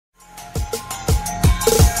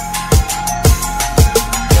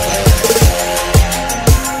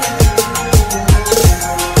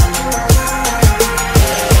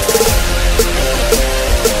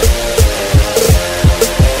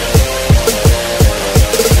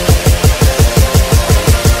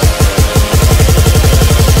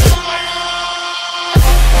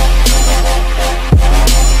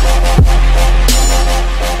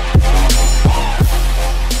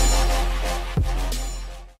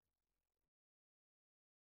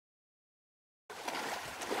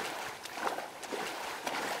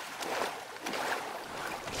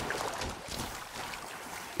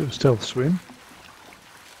Bit of stealth swim.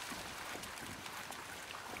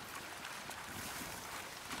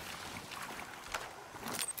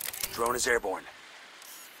 Drone is airborne.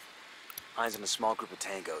 Eyes on a small group of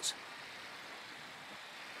tangos.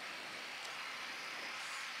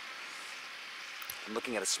 I'm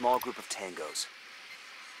looking at a small group of tangos.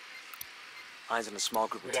 Eyes on a small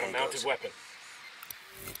group of tangos. We got a mounted weapon.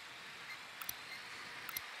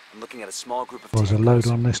 I'm looking at a small group of tangos. There's a load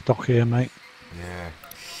on this dock here, mate. Yeah.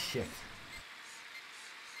 Shit.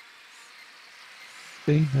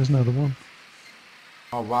 See, there's another one.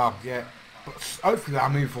 Oh wow, yeah. But hopefully they'll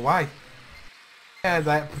move away. Yeah,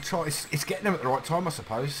 they patrol. It's getting them at the right time, I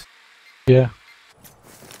suppose. Yeah.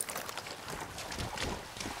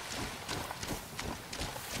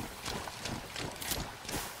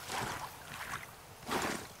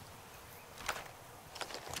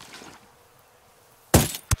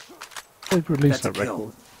 They've released that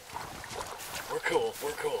record. We're cool,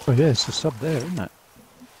 we're cool. Oh yeah, it's a sub there, isn't it?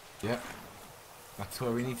 Yeah. That's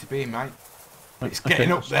where we need to be, mate. It's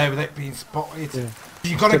getting up there without being spotted. Yeah.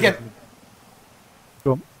 You gotta get.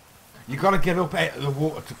 Go on. You gotta get up out of the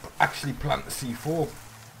water to actually plant the C4.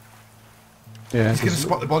 Yeah. He's gonna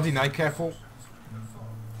spot the body now. Careful.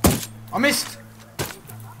 I missed.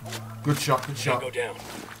 Good shot. Good shot. Go down.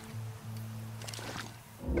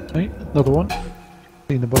 Hey, another one.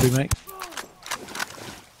 Seen the body, mate.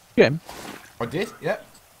 Get him. I did. Yeah.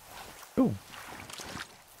 Cool.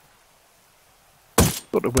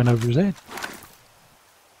 Thought it went over his head.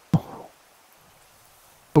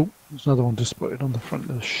 Oh, there's another one just spotted on the front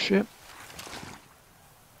of the ship.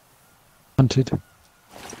 Hunted.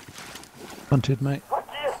 Hunted, mate.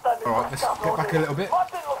 Alright, let's get back a little bit.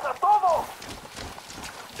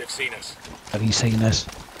 They've seen us. Have you seen this?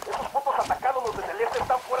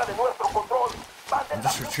 I'm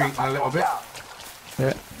just retreating a little bit.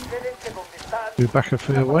 Yeah. We're back a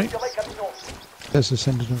fair way. There's the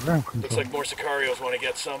sending of ground control. Looks like more Sicarios want to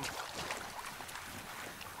get some.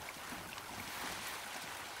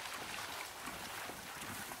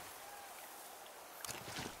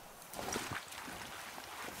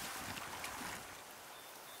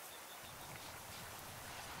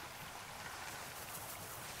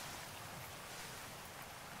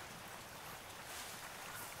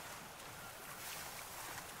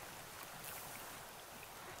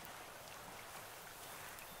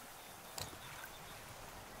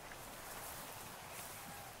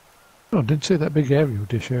 Oh, I didn't see that big aerial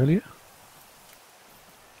dish earlier.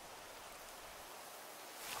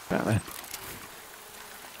 Out there.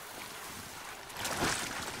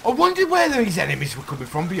 I wondered where these enemies were coming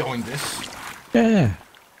from behind us. Yeah.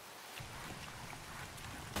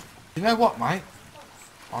 You know what, mate?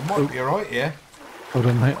 I might be alright here. Hold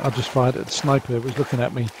on, mate. I just fired at the sniper that was looking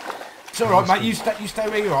at me. It's alright, mate. You stay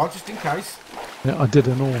where you are, just in case. Yeah, I did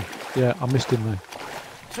an all. Yeah, I missed him though.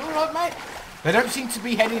 It's alright, mate. They don't seem to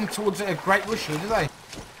be heading towards a great rush here, do they?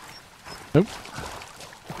 Nope.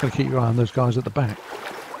 Gotta keep your eye on those guys at the back.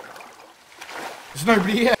 There's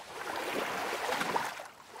nobody here.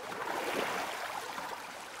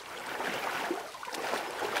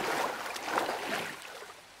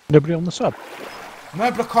 Nobody on the sub?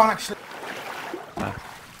 No, but I can't actually... No.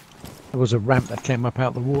 There was a ramp that came up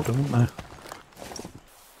out the water, wasn't there?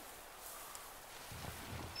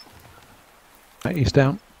 Mate, he's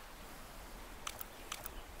down.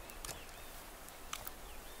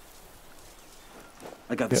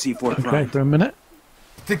 I got the C4 Okay, primed. for a minute.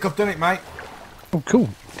 I think I've done it, mate. Oh, cool.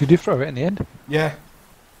 Did you throw it in the end? Yeah.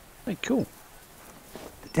 Hey, cool.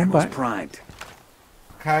 The demo's back. primed.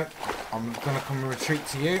 Okay. I'm gonna come and retreat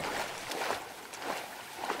to you.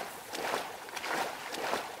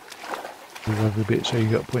 Move over a bit so you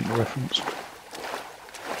got a point of reference.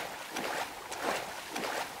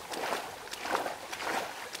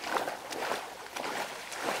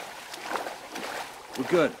 We're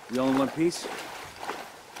good. We all in one piece?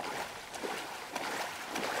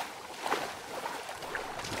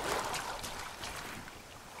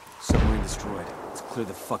 Submarine destroyed. Let's clear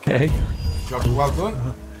the fuck out Hey, of here. Job well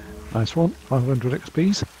done. nice one. 500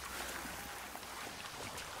 XPs.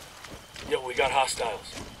 Yo, we got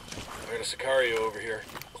hostiles. I heard a Sicario over here,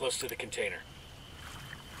 close to the container.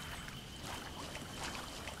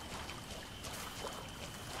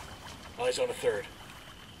 Eyes on a third.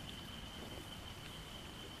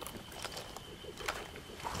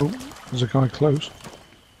 Oh, there's a guy close.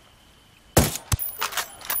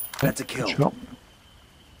 That's a kill. Good shot.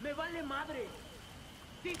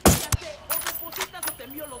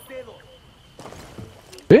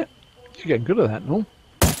 Yeah, you're getting good at that, no?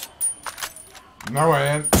 No,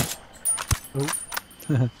 I ain't.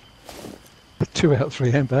 Oh. 2 out of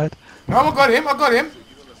 3 ain't bad. No, I got him.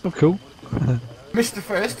 Oh, cool. Missed the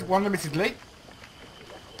first, one limitedly.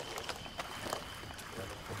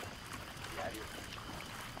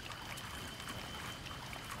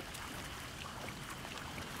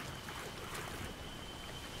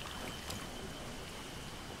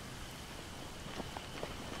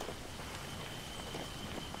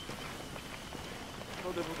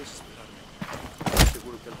 No debo desesperarme.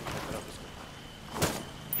 Seguro que algo me dará después.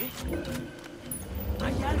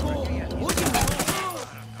 ¡Hay algo! ¡Oye!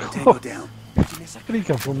 Tango down. Where did he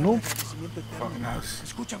come from, Norm? Fuck knows.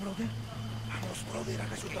 Escucha, brother. Vamos, brother,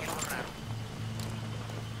 haga su trabajo.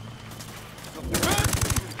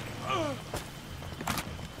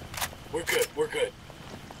 We're good, we're good.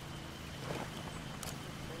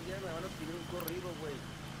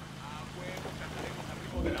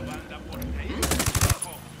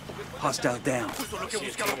 Hostile down. I see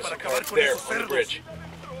a team of support there on the bridge.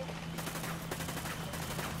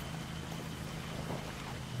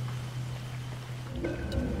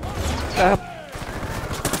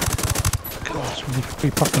 God, it's really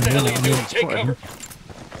creep up on What the hell me. are you doing? Take cover.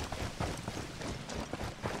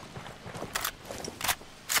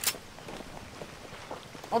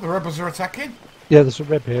 Oh, the rebels are attacking. Yeah, there's a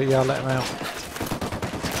reb here. Yeah, I'll let him out.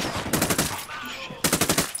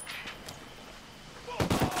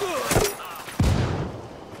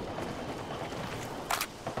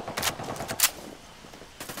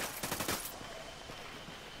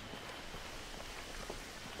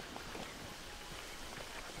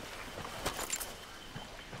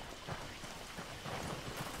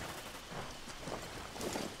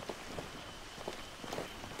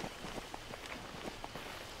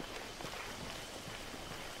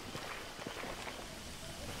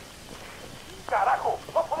 ¡Carajo!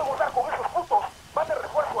 ¡No podemos dar con esos putos! ¡Van de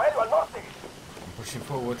refuerzo aéreo al norte! Pushing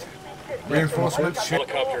forward. Reinforcements. Shit.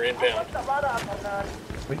 Helicopter inbound.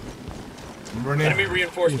 I'm running. Enemy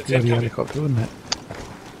reinforcements Bloody incoming. helicopter, wasn't it?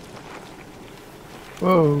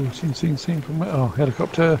 Whoa, seen from where? Oh,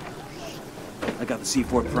 helicopter. I got the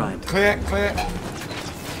C4 primed. Clear, clear.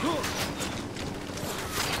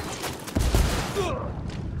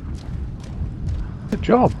 Good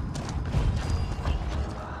job.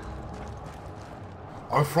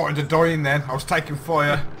 I was frightened of dying then. I was taking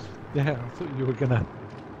fire. Yeah, I thought you were gonna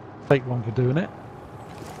take one for doing it.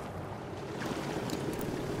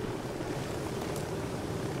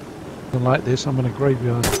 I like this, I'm in a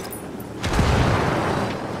graveyard.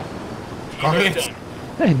 Got Evo's it. done.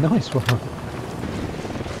 Hey, nice one.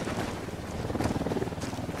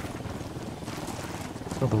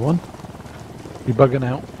 Another one. You bugging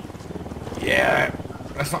out? Yeah.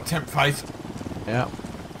 Let's not tempt fate. Yeah.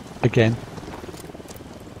 Again.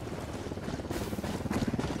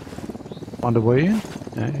 Find a way in.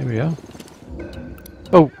 Yeah, here we are.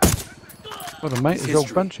 Oh! What a mate, there's a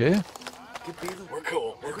whole bunch here. We're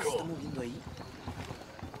cool, we're cool.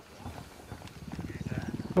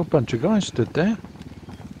 A whole bunch of guys stood there.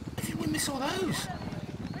 If you win, miss all those.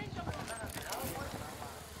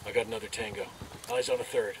 I got another tango. Eyes on a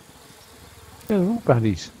third. Yeah, they're all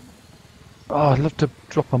baddies. Oh, I'd love to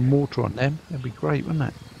drop a mortar on them. That'd be great, wouldn't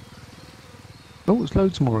it? Oh, there's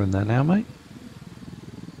loads more in there now, mate.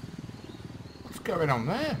 What's going on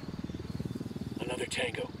there? Another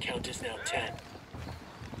tango. Count is now 10.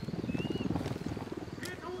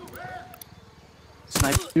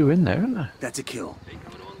 Snipe. You in there, isn't there? That's a kill.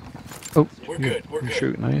 Oh, We're you- good, we're you're good.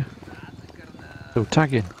 shooting, are you? Still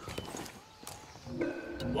tagging.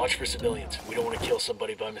 Watch for civilians. We don't want to kill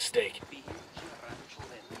somebody by mistake.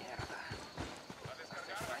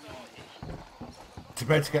 It's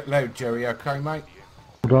about to get loud, Jerry. Okay, mate?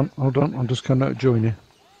 Hold on, I'm just coming out to join you.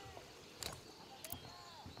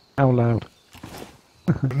 How loud?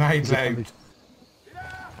 Grenade loud.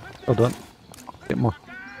 Hold on. Get my...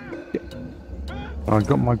 Get... I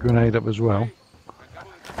got my grenade up as well.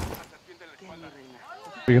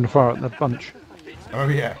 We're going to fire at that bunch. Oh,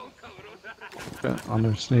 yeah. Yeah, I know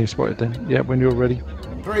it's near spotted then. Yeah, when you're ready.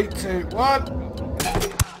 3, 2, 1.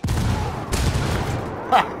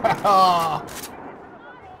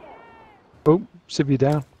 Oh, civvy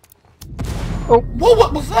down. Oh, Whoa,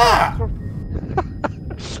 what was that?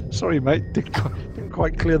 sorry mate, didn't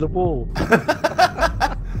quite clear the wall.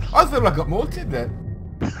 I thought I got mortared then.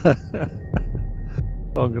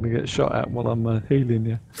 I'm going to get shot at while I'm healing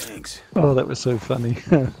you. Thanks. Oh, that was so funny.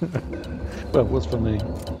 Well, it was for me. ¿Qué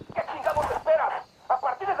chingados esperas? ¡A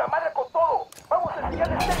partir de la madre con todo! ¡Vamos a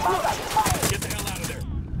enseñarles qué manda! Get the hell out of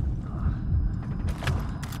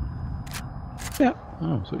there. Yeah.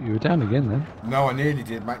 Oh, I thought you were down again then. No, I nearly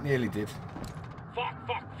did, mate. Nearly did. Fuck,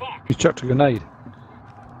 fuck, fuck. You chucked a grenade.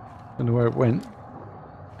 Don't know where it went.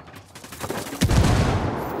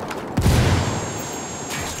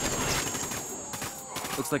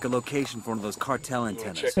 Looks like a location for one of those cartel You wanna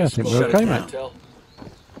antennas. check Yeah, I this think spot? we're okay, Shut it mate. down.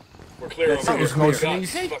 We're clear That's over it. here. That was nice God, and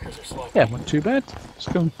these easy. fuckers are sloppy. Yeah, wasn't too bad. Let's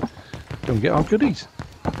go and get our goodies.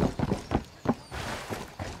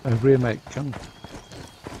 Over here, mate. Come.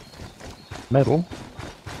 Medal.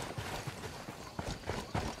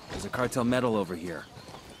 There's a cartel medal over here.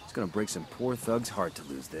 It's gonna break some poor thug's heart to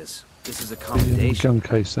lose this. This is a Yeah, commendation. gun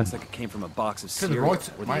case then. Looks like it came from a box of To the cereal right,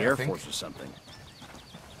 or the mate, I Air think. Force or something.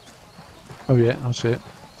 Oh yeah, I see it.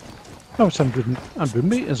 Oh, it's 100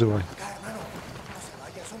 meters away. Hermano, no se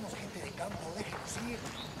vaya, somos gente de campo, déjenos ir.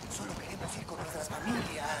 Solo queremos ir con nuestras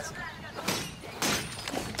familias.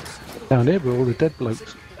 Down here were all the dead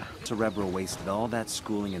blokes. Cerebro wasted all that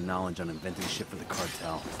schooling and knowledge on inventing shit for the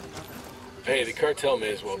cartel. Hey, the cartel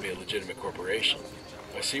may as well be a legitimate corporation.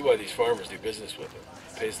 I see why these farmers do business with it.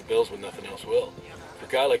 Pays the bills when nothing else will. For a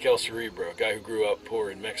guy like El Cerebro, a guy who grew up poor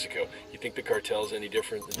in Mexico, you think the cartel's any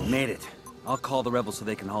different than... Made it. I'll call the rebels so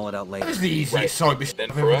they can haul it out That later. was the easiest side mission Then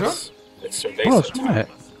I've for ever done. us, it's Oh, cerveza that's time. right.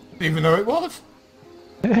 Didn't even know it was.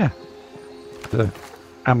 Yeah. The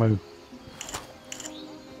ammo.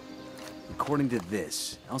 According to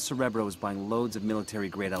this, El Cerebro is buying loads of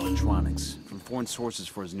military-grade electronics from foreign sources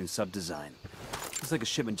for his new sub-design. Looks like a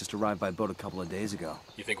shipment just arrived by boat a couple of days ago.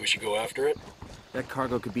 You think we should go after it? That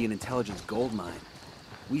cargo could be an intelligence gold mine.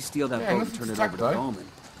 We steal that Yeah, boat and nothing turn to it track, over to though. Bowman.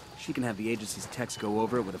 She can have the agency's techs go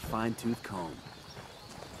over it with a fine-tooth comb.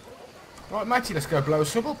 Right, matey, let's go blow a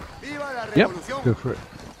sub up. Yep, go for it.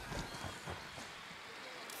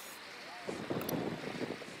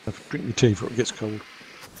 Drink your tea before it gets cold.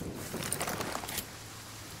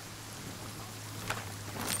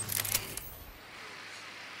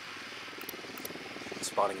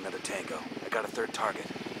 Spotting another tango. I got a third target.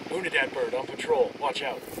 Wounded that bird on patrol. Watch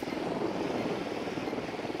out.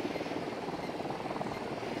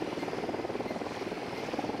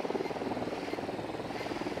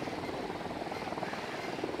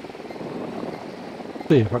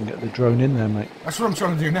 See if I can get the drone in there, mate. That's what I'm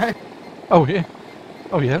trying to do now. Oh yeah.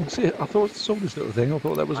 Oh yeah. See it. I thought I saw this little thing. I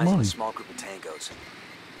thought that was Eyes on mine. a small group of tangos.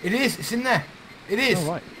 It is, it's in there. It is.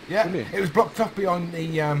 Oh, right. Yeah, Brilliant. it was blocked off behind the,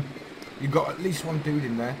 you've got at least one dude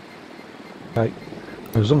in there. Okay.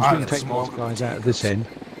 As long as Ah, we can that's take small those guys out of this end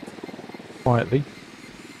quietly,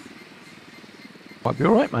 might be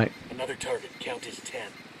all right, mate. Another target. Count is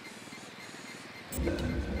 10.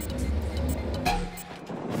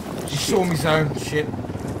 He saw me zone, shit.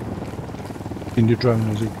 In your drone,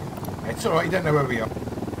 is he? It's alright, you don't know where we are.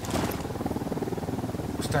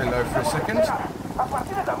 Stay low for a second. A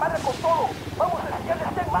partir de la madre con todo. Vamos a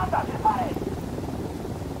enseñarles quién manda. Disparen.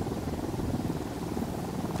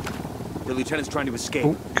 The lieutenant's trying to escape.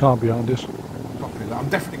 Oh, car behind us. Copy that. I'm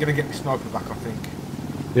definitely going to get my sniper back, I think.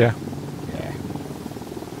 Yeah, Yeah.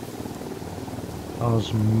 I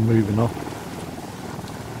was moving off.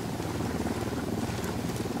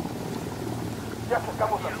 Ya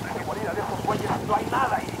sacamos la pinche guarida de esos güeyes. No hay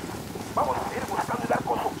nada ahí. Vamos a seguir buscando y dar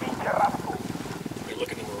con su pinche rastro. You're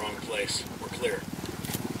looking in the wrong place. We're clear.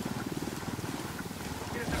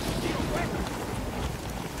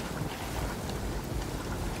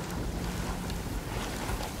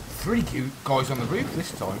 Three cute guys on the roof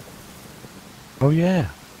this time. Oh yeah.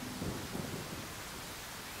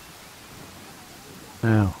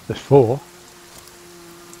 Now there's 4.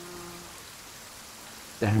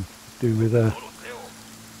 Damn. Do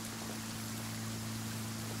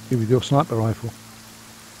with your sniper rifle.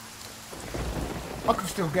 I can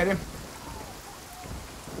still get him.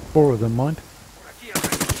 4 of them, mind.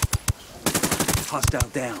 Hostile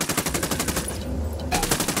down.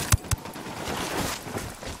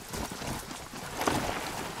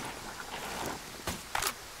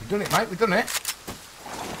 We've done it, mate. We've done it.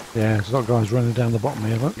 Yeah, there's a lot of guys running down the bottom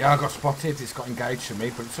here, but Yeah, I got spotted. It's got engaged to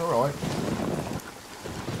me, but it's alright.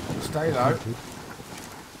 Stay low.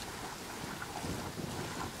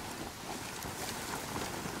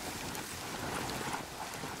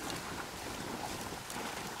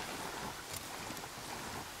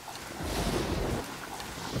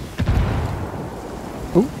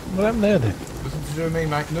 oh, what happened there then? Nothing to do with me,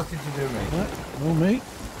 mate. Nothing to do with me. Right, well, mate.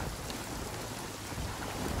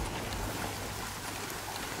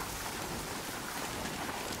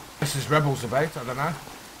 This is rebels about. I don't know.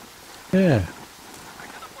 Yeah.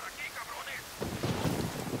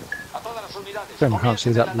 Damn, I can't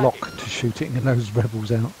see that lock to shooting those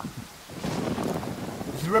rebels out.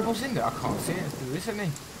 Is there rebels in there? I can't see it. If there is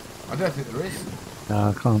any. I don't think there is. No,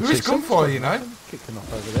 I can't There see. is gunfire, you know. Kicking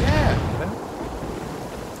off over there. Yeah.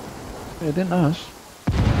 Yeah, didn't us.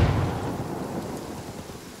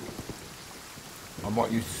 I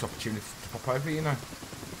might use this opportunity to pop over, you know.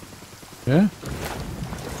 Yeah.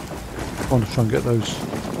 I want to try and get those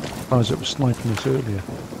Guys that were sniping us earlier.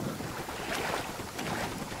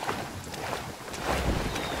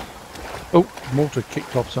 Oh, mortar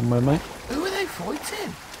kicked off somewhere, mate. Who are they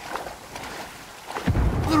fighting?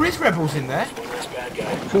 Oh, there is rebels in there. This bad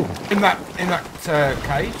guy. Cool. In that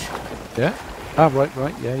cage. Yeah? Ah,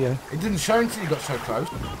 right, yeah, yeah. It didn't show until you got so close.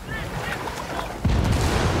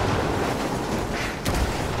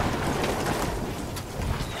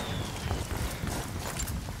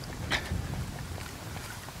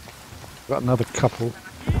 Got another couple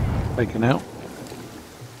taken out.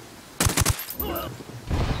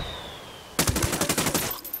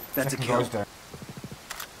 That's a Second kill. guy's down.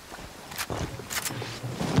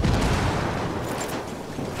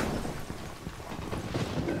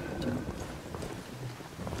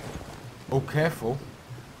 Oh, careful.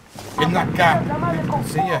 In that gap, I can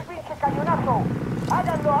see you.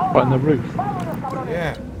 Right on the roof.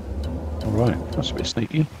 Yeah. Alright, that's a bit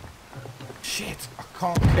sneaky. Shit, I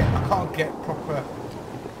can't get proper.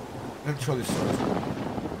 Let me try this side.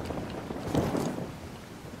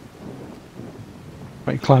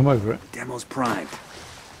 Right, climb over it. Demo's primed.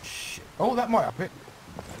 Shit. Oh, that might up it.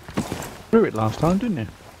 Threw it last time, didn't you?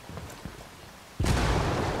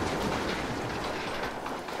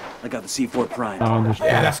 I got the C4 primed. Oh, and there's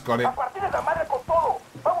Yeah, that's got it.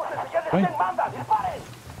 Right.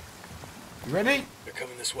 You ready? They're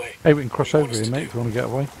coming this way. Hey, we can cross What over do you here, want us mate, if you want to get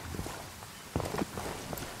away.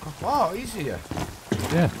 Oh, easier.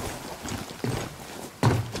 Yeah.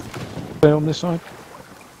 Stay on this side.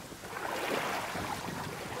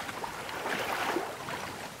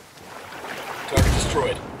 Target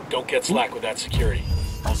destroyed. Don't get slack with that security.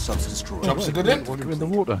 All subs destroyed. Jumps a good in. We're in the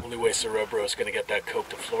water. Only way Cerebro's gonna get that coke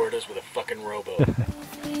to Florida's with a fucking rowboat.